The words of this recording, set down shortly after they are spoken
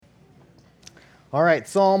All right,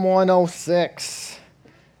 Psalm 106.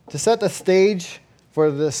 To set the stage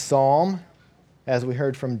for this psalm, as we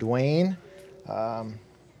heard from Dwayne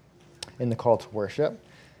in the call to worship,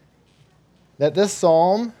 that this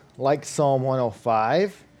psalm, like Psalm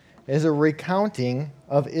 105, is a recounting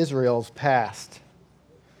of Israel's past.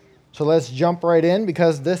 So let's jump right in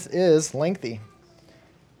because this is lengthy.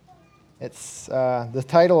 It's the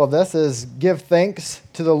title of this is "Give Thanks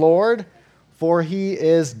to the Lord, for He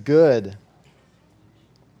is Good."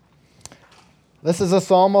 This is a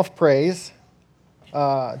psalm of praise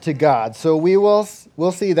to God. So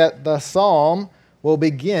we'll see that the psalm will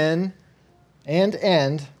begin and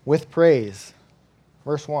end with praise.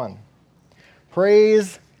 Verse 1.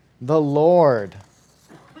 Praise the Lord.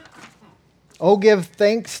 Oh, give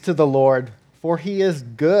thanks to the Lord, for He is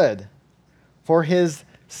good, for His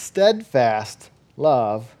steadfast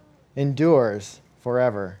love endures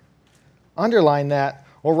forever. Underline that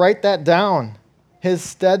or write that down. His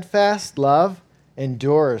steadfast love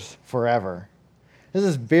endures forever. This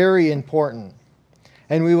is very important.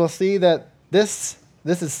 And we will see that this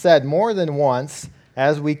is said more than once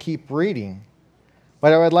as we keep reading.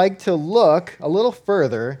 But I would like to look a little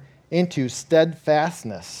further into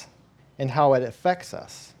steadfastness and how it affects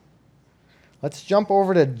us. Let's jump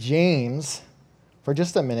over to James for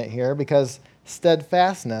just a minute here because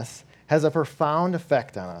steadfastness has a profound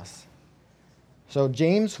effect on us. So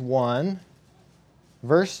James 1,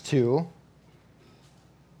 verse 2.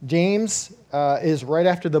 James is right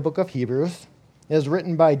after the book of Hebrews. It is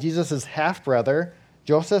written by Jesus' half-brother,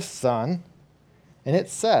 Joseph's son. And it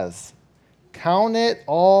says, "Count it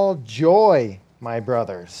all joy, my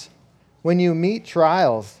brothers, when you meet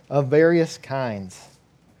trials of various kinds.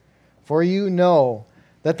 For you know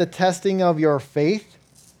that the testing of your faith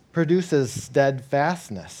produces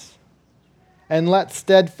steadfastness. And let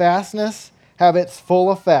steadfastness have its full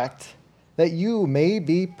effect, that you may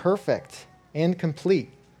be perfect and complete,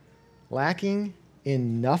 lacking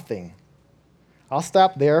in nothing." I'll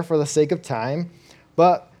stop there for the sake of time,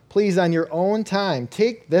 but please, on your own time,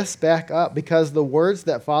 take this back up because the words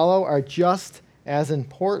that follow are just as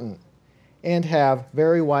important and have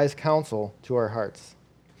very wise counsel to our hearts.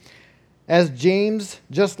 As James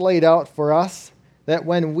just laid out for us, that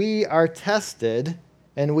when we are tested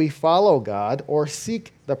and we follow God or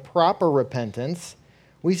seek the proper repentance,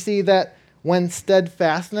 we see that when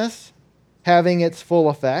steadfastness, having its full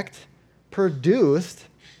effect, produced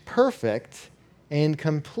perfect and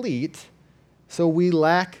complete, so we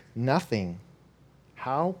lack nothing.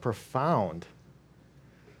 How profound.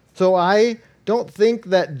 So I don't think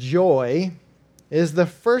that joy is the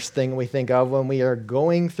first thing we think of when we are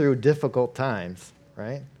going through difficult times,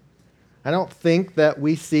 right? I don't think that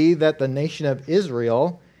we see that the nation of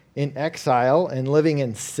Israel in exile and living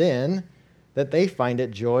in sin, that they find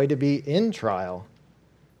it joy to be in trial.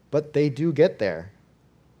 But they do get there.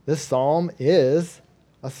 This psalm is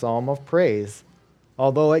a psalm of praise,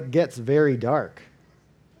 although it gets very dark.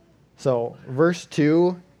 So, verse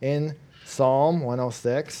 2 in Psalm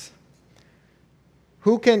 106,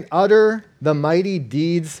 "Who can utter the mighty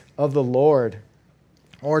deeds of the Lord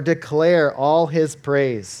or declare all His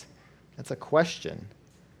praise?" That's a question.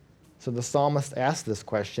 So the psalmist asked this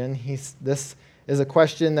question. This is a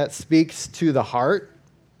question that speaks to the heart.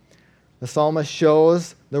 The psalmist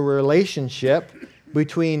shows the relationship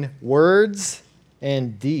between words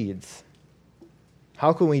and deeds.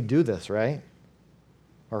 How can we do this, right?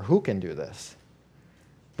 Or who can do this?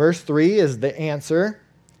 Verse 3 is the answer,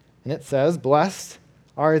 and it says, "Blessed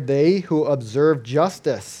are they who observe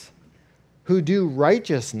justice, who do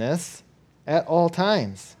righteousness at all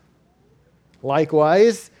times."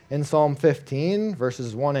 Likewise, in Psalm 15,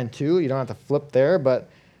 verses 1 and 2, you don't have to flip there, but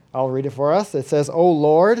I'll read it for us. It says, "O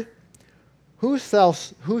Lord, who shall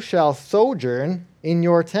sojourn in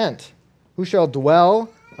your tent? Who shall dwell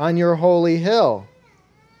on your holy hill?"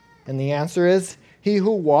 And the answer is, "He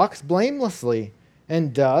who walks blamelessly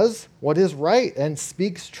and does what is right and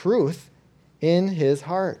speaks truth in his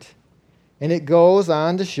heart." And it goes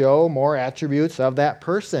on to show more attributes of that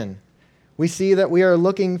person. We see that we are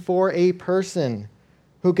looking for a person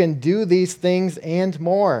who can do these things and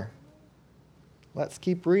more. Let's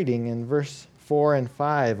keep reading in verse 4 and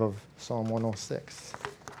 5 of Psalm 106.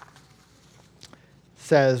 It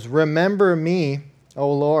says, "Remember me,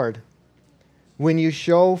 O Lord, when you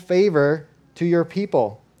show favor to your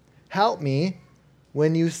people. Help me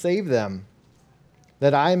when you save them,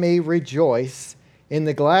 that I may rejoice in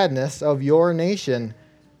the gladness of your nation,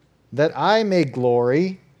 that I may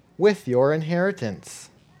glory with your inheritance."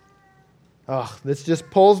 This just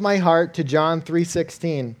pulls my heart to John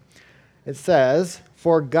 3:16. It says,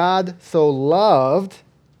 "For God so loved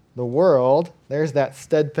the world, there's that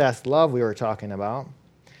steadfast love we were talking about,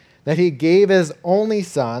 that he gave his only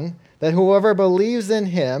Son, that whoever believes in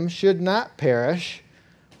him should not perish,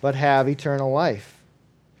 but have eternal life.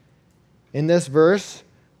 In this verse,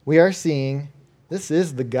 we are seeing this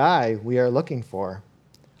is the guy we are looking for.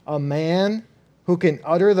 A man who can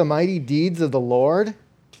utter the mighty deeds of the Lord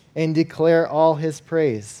and declare all his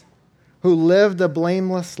praise, who lived a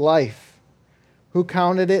blameless life, who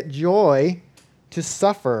counted it joy to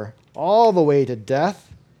suffer all the way to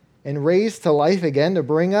death and raised to life again to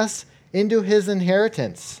bring us into his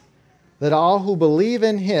inheritance, that all who believe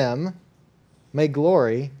in him may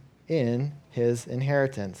glory in his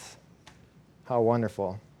inheritance. How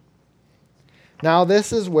wonderful. Now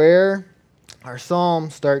this is where our psalm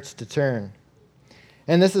starts to turn.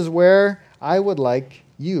 And this is where I would like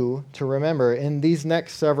you to remember in these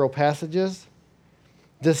next several passages,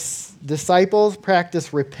 disciples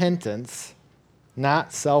practice repentance,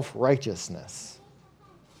 not self-righteousness.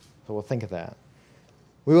 So we'll think of that.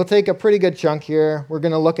 We will take a pretty good chunk here. We're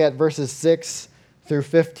going to look at verses 6 through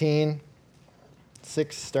 15.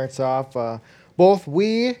 6 starts off, both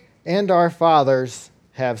we and our fathers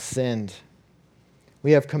have sinned.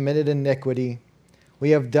 We have committed iniquity.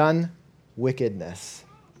 We have done wickedness.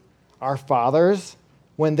 Our fathers,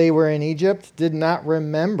 when they were in Egypt, did not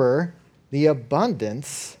remember the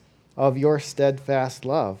abundance of your steadfast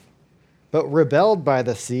love, but rebelled by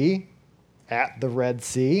the sea, at the Red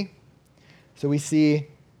Sea. So we see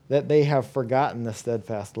that they have forgotten the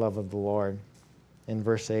steadfast love of the Lord. In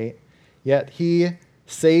verse 8, yet he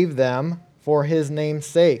saved them for his name's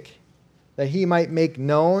sake, that he might make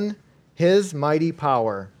known his mighty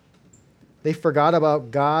power. They forgot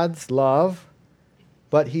about God's love,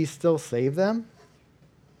 but he still saved them.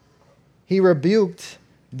 He rebuked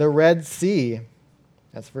the Red Sea,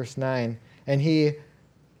 that's verse 9, and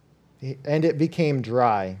it became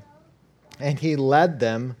dry, and he led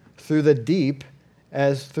them through the deep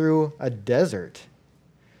as through a desert.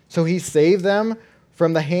 So he saved them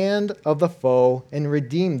from the hand of the foe and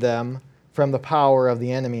redeemed them from the power of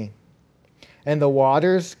the enemy. And the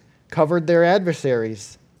waters covered their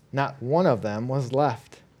adversaries. Not one of them was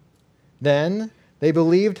left. Then they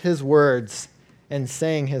believed his words and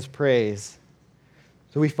sang his praise.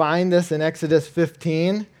 So we find this in Exodus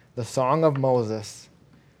 15, the Song of Moses.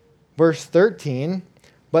 Verse 13,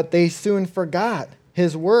 but they soon forgot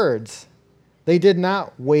his words. They did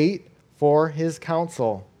not wait for his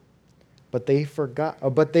counsel, but they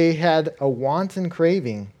had a wanton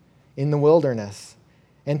craving in the wilderness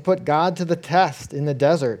and put God to the test in the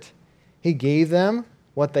desert. He gave them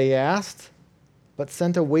what they asked, but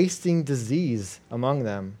sent a wasting disease among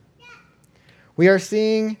them. We are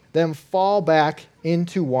seeing them fall back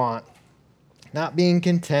into want, not being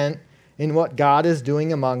content in what God is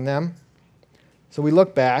doing among them. So we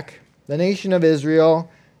look back. The nation of Israel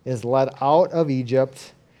is led out of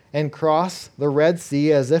Egypt and cross the Red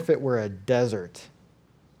Sea as if it were a desert.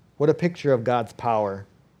 What a picture of God's power.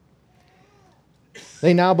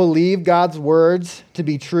 They now believe God's words to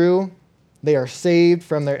be true. They are saved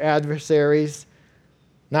from their adversaries.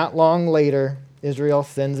 Not long later, Israel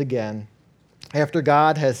sins again, after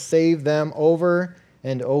God has saved them over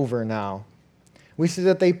and over now. We see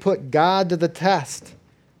that they put God to the test,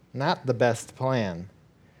 not the best plan.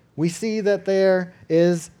 We see that there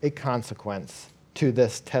is a consequence to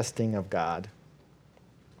this testing of God.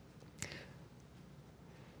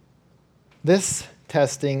 This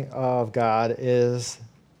testing of God is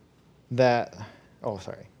that,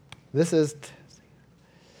 this is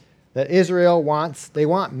that Israel they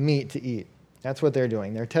want meat to eat. That's what they're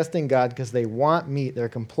doing. They're testing God because they want meat. They're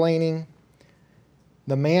complaining.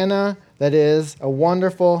 The manna that is a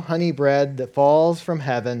wonderful honey bread that falls from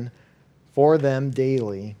heaven for them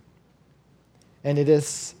daily. And it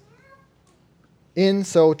is in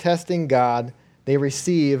so testing God, they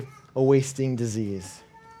receive a wasting disease.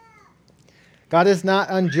 God is not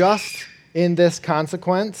unjust in this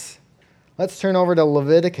consequence. Let's turn over to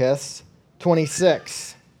Leviticus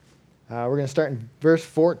 26. We're going to start in verse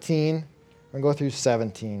 14. We're going to go through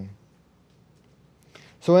 17.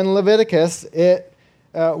 So in Leviticus,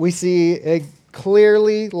 we see a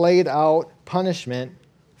clearly laid out punishment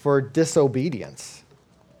for disobedience.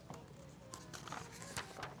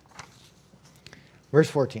 Verse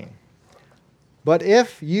 14. But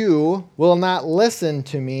if you will not listen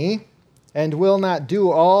to me and will not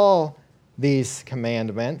do all these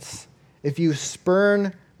commandments, if you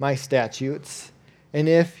spurn my statutes, and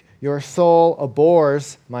if your soul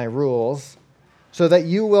abhors my rules, so that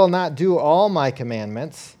you will not do all my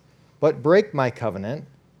commandments, but break my covenant,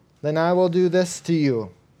 then I will do this to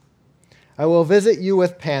you. I will visit you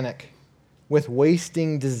with panic, with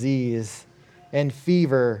wasting disease and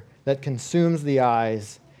fever that consumes the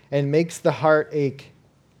eyes and makes the heart ache.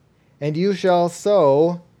 And you shall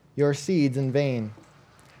sow your seeds in vain,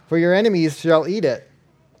 for your enemies shall eat it.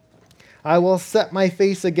 I will set my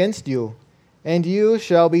face against you, and you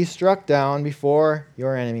shall be struck down before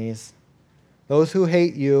your enemies. Those who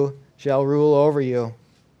hate you shall rule over you,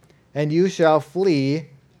 and you shall flee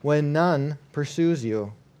when none pursues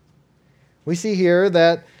you. We see here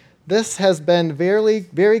that this has been very,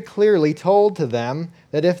 very clearly told to them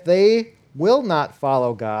that if they will not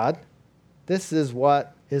follow God, this is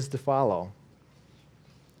what is to follow.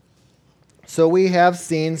 So we have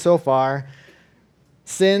seen so far,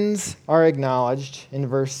 sins are acknowledged in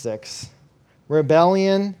verse 6,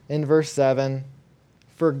 rebellion in verse 7,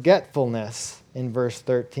 forgetfulness in verse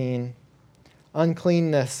 13,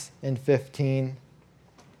 uncleanness in 15,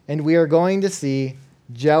 and we are going to see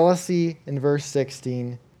jealousy in verse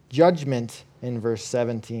 16, judgment in verse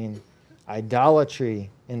 17, idolatry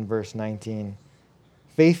in verse 19,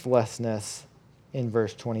 faithlessness in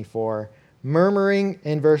verse 24, murmuring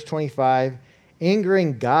in verse 25,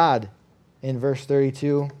 angering God in verse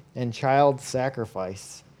 32, and child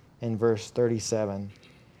sacrifice in verse 37.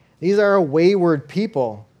 These are a wayward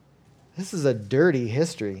people. This is a dirty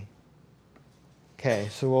history. Okay,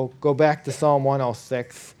 so we'll go back to Psalm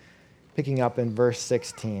 106, picking up in verse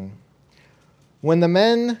 16. When the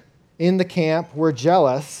men in the camp were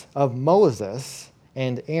jealous of Moses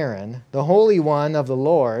and Aaron, the Holy One of the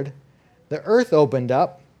Lord, the earth opened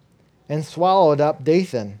up and swallowed up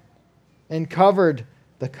Dathan and covered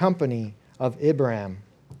the company of Abiram.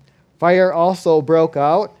 Fire also broke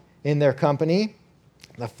out in their company.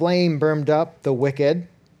 The flame burned up the wicked.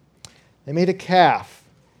 They made a calf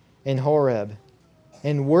in Horeb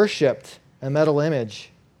and worshipped a metal image.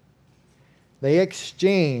 They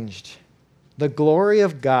exchanged the glory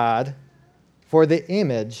of God for the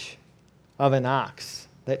image of an ox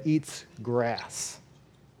that eats grass.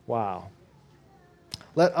 Wow.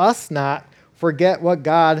 Let us not forget what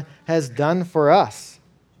God has done for us.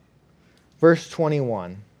 Verse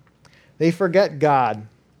 21. They forget God,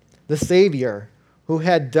 the Savior, who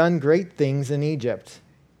had done great things in Egypt,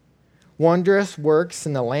 wondrous works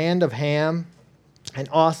in the land of Ham, and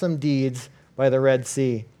awesome deeds by the Red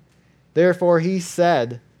Sea. Therefore he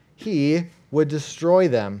said he would destroy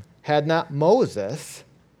them, had not Moses,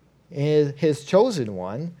 his chosen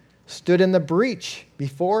one, stood in the breach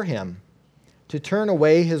before him to turn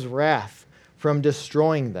away his wrath from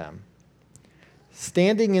destroying them.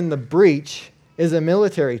 Standing in the breach is a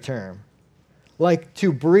military term, like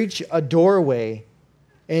to breach a doorway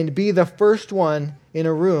and be the first one in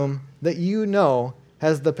a room that you know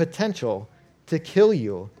has the potential to kill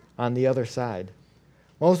you on the other side.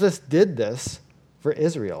 Moses did this for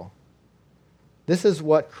Israel. This is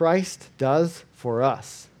what Christ does for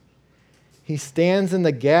us. He stands in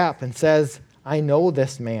the gap and says, I know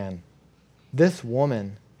this man, this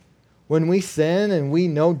woman. When we sin and we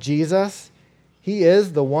know Jesus, he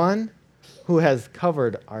is the one who has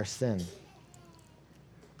covered our sin.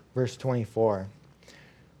 Verse 24.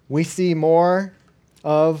 We see more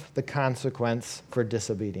of the consequence for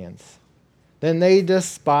disobedience. Then they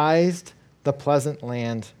despised the pleasant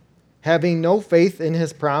land. Having no faith in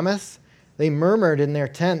his promise, they murmured in their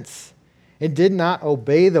tents and did not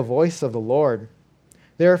obey the voice of the Lord.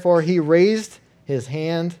 Therefore he raised his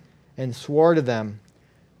hand and swore to them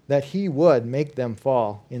that he would make them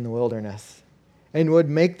fall in the wilderness and would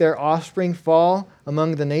make their offspring fall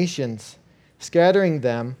among the nations, scattering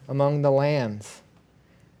them among the lands.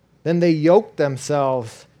 Then they yoked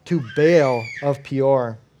themselves to Baal of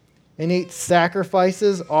Peor and ate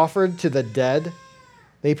sacrifices offered to the dead.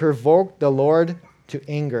 They provoked the Lord to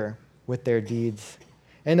anger with their deeds,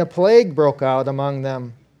 and a plague broke out among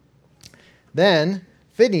them. Then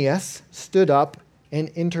Phinehas stood up and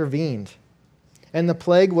intervened, and the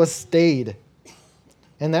plague was stayed,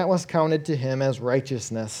 and that was counted to him as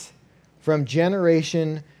righteousness from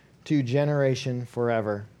generation to generation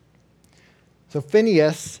forever. So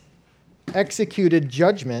Phinehas executed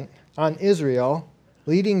judgment on Israel,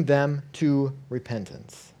 leading them to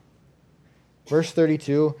repentance. Verse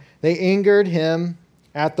 32, they angered him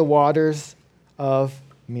at the waters of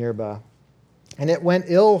Meribah, and it went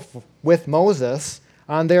ill with Moses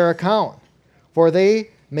on their account, for they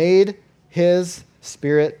made his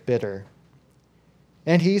spirit bitter,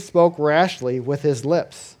 and he spoke rashly with his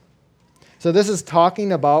lips. So this is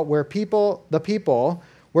talking about where the people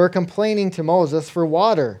were complaining to Moses for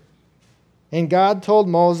water. And God told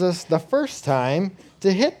Moses the first time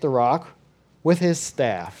to hit the rock with his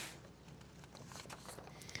staff.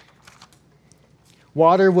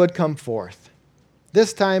 Water would come forth.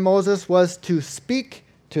 This time Moses was to speak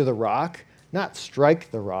to the rock, not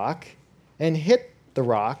strike the rock, and hit the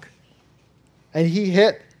rock. And he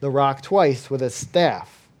hit the rock twice with his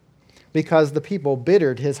staff because the people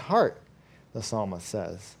bittered his heart, the psalmist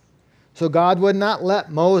says. So God would not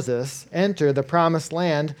let Moses enter the promised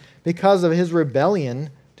land because of his rebellion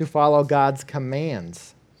to follow God's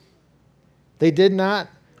commands. They did not,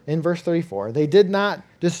 in verse 34, they did not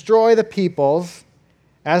destroy the peoples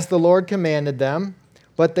as the Lord commanded them,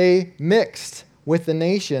 but they mixed with the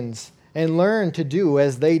nations and learned to do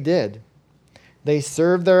as they did. They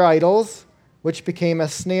served their idols, which became a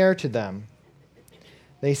snare to them.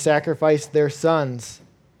 They sacrificed their sons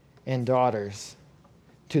and daughters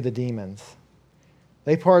to the demons.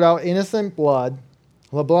 They poured out innocent blood,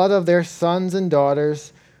 the blood of their sons and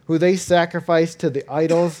daughters, who they sacrificed to the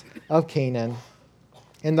idols of Canaan,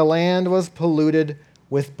 and the land was polluted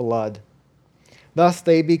with blood. Thus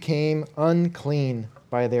they became unclean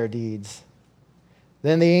by their deeds.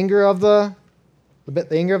 Then the anger of the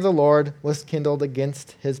Lord was kindled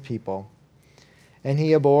against his people, and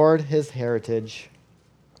he abhorred his heritage.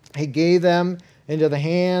 He gave them into the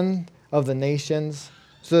hand of the nations,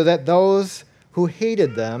 so that those who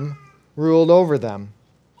hated them ruled over them.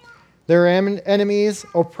 Their enemies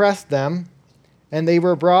oppressed them, and they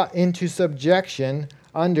were brought into subjection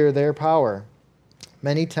under their power.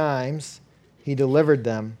 Many times he delivered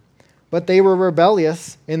them, but they were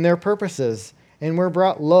rebellious in their purposes and were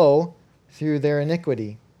brought low through their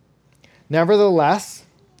iniquity. Nevertheless,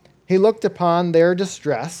 he looked upon their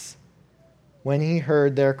distress when he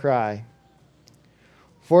heard their cry.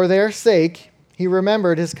 For their sake he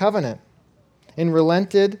remembered his covenant and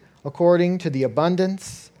relented according to the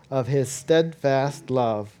abundance of his steadfast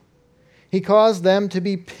love. He caused them to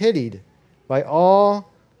be pitied by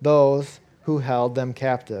all those who held them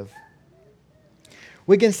captive.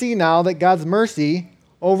 We can see now that God's mercy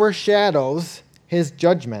overshadows his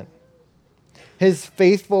judgment. His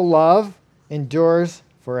faithful love endures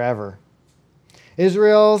forever.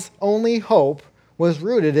 Israel's only hope was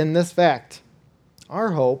rooted in this fact.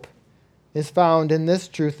 Our hope is found in this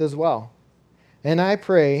truth as well. And I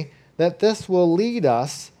pray that this will lead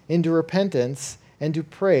us into repentance and to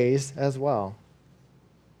praise as well.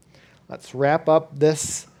 Let's wrap up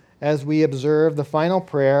this as we observe the final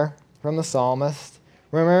prayer from the psalmist,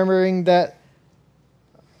 remembering that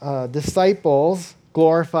disciples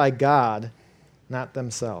glorify God, not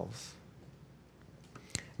themselves.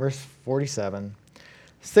 Verse 47,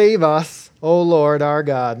 Save us, O Lord our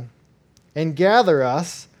God, and gather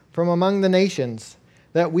us from among the nations,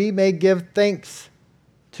 that we may give thanks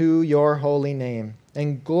to your holy name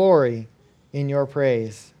and glory in your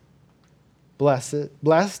praise.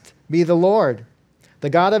 Blessed be the Lord, the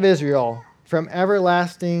God of Israel, from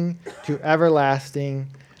everlasting to everlasting.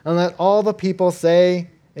 And let all the people say,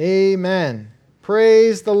 Amen.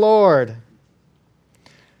 Praise the Lord.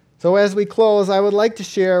 So as we close, I would like to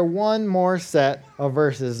share one more set of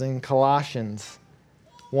verses in Colossians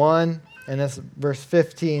 1, and that's verse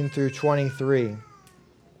 15 through 23.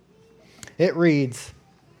 It reads,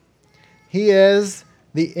 He is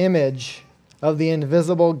the image of the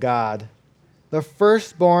invisible God, the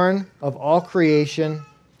firstborn of all creation.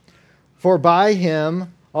 For by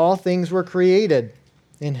him all things were created,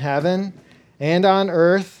 in heaven and on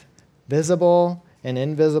earth, visible and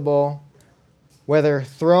invisible, whether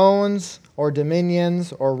thrones or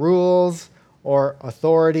dominions or rules or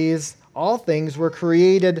authorities, all things were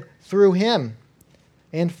created through him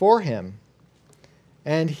and for him.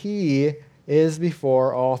 And he is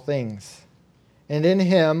before all things. And in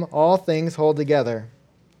him all things hold together.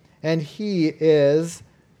 And he is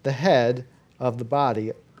the head of the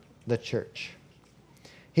body, the church.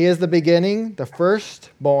 He is the beginning, the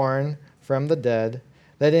firstborn from the dead,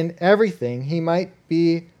 that in everything he might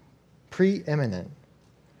be preeminent.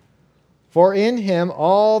 For in him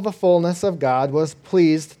all the fullness of God was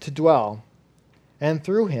pleased to dwell, and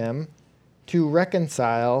through him to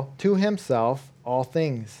reconcile to himself all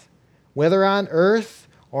things, whether on earth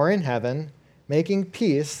or in heaven, making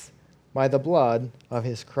peace by the blood of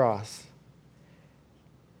his cross.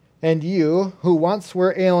 And you, who once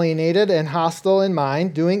were alienated and hostile in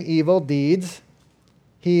mind, doing evil deeds,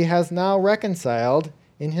 he has now reconciled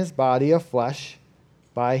in his body of flesh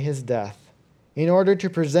by his death, in order to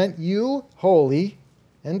present you holy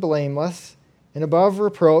and blameless and above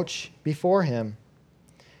reproach before him.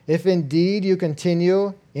 If indeed you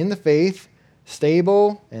continue in the faith,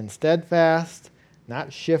 stable and steadfast,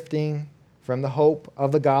 not shifting from the hope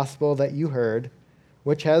of the gospel that you heard,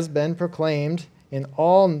 which has been proclaimed in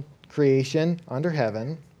all creation under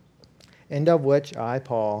heaven, and of which I,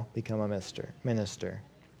 Paul, become a minister.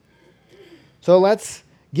 So let's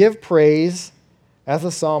give praise as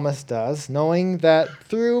the psalmist does, knowing that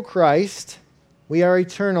through Christ we are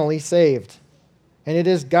eternally saved, and it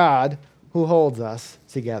is God who holds us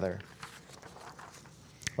together.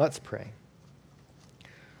 Let's pray.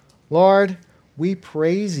 Lord, we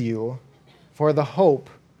praise you for the hope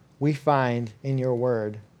we find in your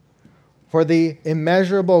word, for the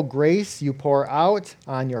immeasurable grace you pour out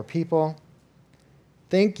on your people.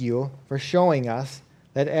 Thank you for showing us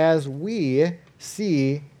that as we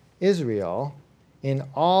see Israel in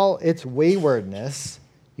all its waywardness,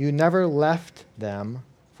 you never left them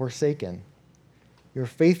forsaken. Your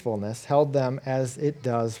faithfulness held them as it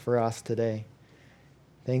does for us today.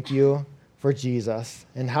 Thank you for Jesus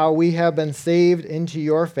and how we have been saved into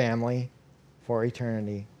your family for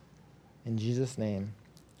eternity. In Jesus' name,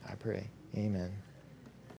 I pray. Amen.